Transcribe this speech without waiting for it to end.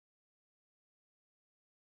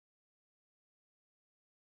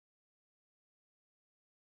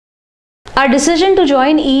Our decision to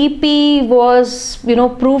join EEP was,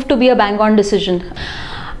 proved to be a bang-on decision.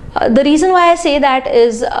 The reason why I say that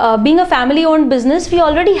is being a family-owned business, we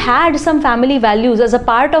already had some family values as a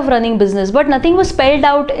part of running business, but nothing was spelled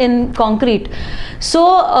out in concrete.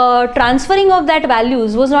 So transferring of that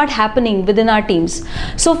values was not happening within our teams.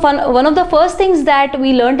 So one of the first things that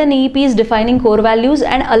we learned in EEP is defining core values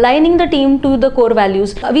and aligning the team to the core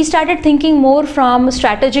values. We started thinking more from a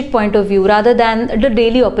strategic point of view rather than the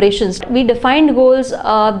daily operations. We defined goals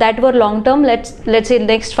that were long-term, let's say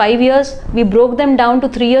next 5 years. We broke them down to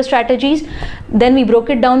 3-year strategies, then we broke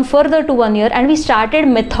it down further to 1 year, and we started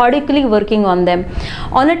methodically working on them.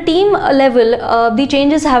 On a team level, the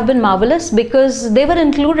changes have been marvelous because they were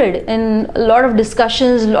included in a lot of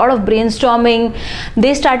discussions, a lot of brainstorming.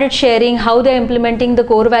 They started sharing how they're implementing the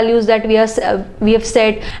core values that we have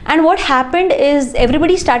set, and what happened is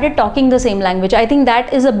everybody started talking the same language. I think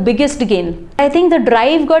that is the biggest gain. I think the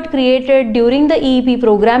drive got created during the EEP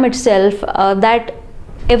program itself, that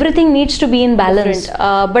everything needs to be in balance.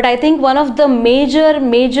 But I think one of the major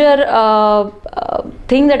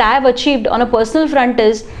thing that I have achieved on a personal front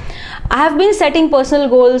is I have been setting personal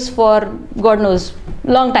goals for God knows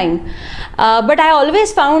long time, but I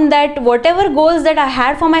always found that whatever goals that I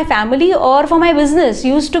had for my family or for my business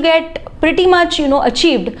used to get pretty much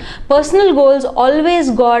achieved. Personal goals always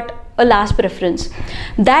got a last preference.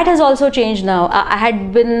 That has also changed now. I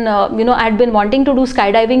had been I had been wanting to do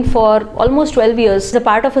skydiving for almost 12 years. As a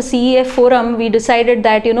part of a CEF forum, we decided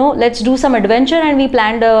that let's do some adventure, and we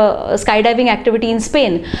planned a skydiving activity in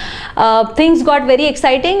Spain. Things got very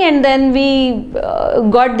exciting, and then we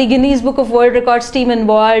got the Guinness Book of World Records team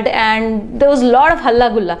involved, and there was a lot of halla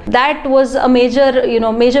gulla. That was a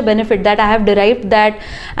major benefit that I have derived, that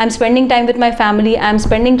I'm spending time with my family. I'm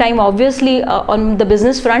spending time obviously on the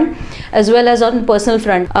business front as well as on personal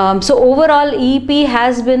front. So overall, EEP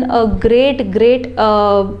has been a great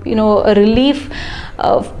a relief,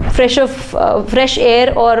 fresh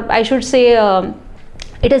air, or I should say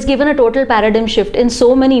it has given a total paradigm shift in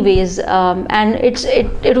so many ways, and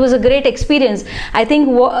it was a great experience. I think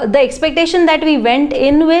the expectation that we went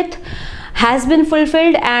in with has been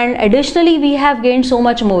fulfilled, and additionally we have gained so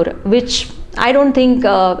much more, which I don't think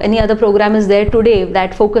any other program is there today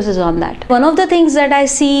that focuses on that. One of the things that I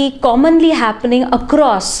see commonly happening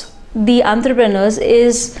across the entrepreneurs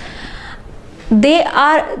is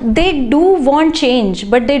they do want change,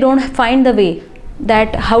 but they don't find the way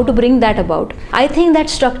that how to bring that about. I think that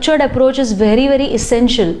structured approach is very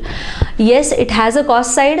essential. Yes, it has a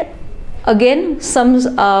cost side. Again, some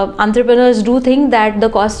entrepreneurs do think that the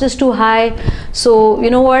cost is too high, so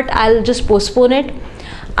what, I'll just postpone it.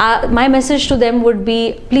 My message to them would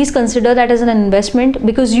be, please consider that as an investment,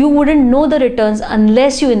 because you wouldn't know the returns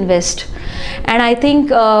unless you invest. And I think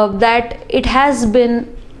that it has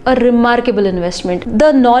been a remarkable investment.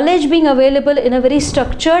 The knowledge being available in a very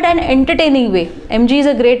structured and entertaining way. MG is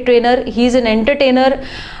a great trainer. He's an entertainer.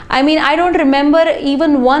 I mean, I don't remember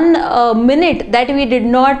even one minute that we did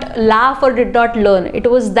not laugh or did not learn. It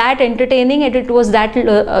was that entertaining, and it was that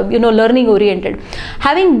learning oriented.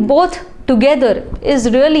 Having both together is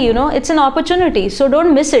really, it's an opportunity, so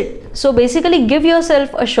don't miss it. So basically, give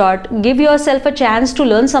yourself a shot, give yourself a chance to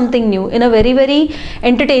learn something new in a very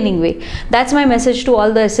entertaining way. That's my message to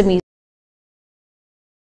all the SMEs.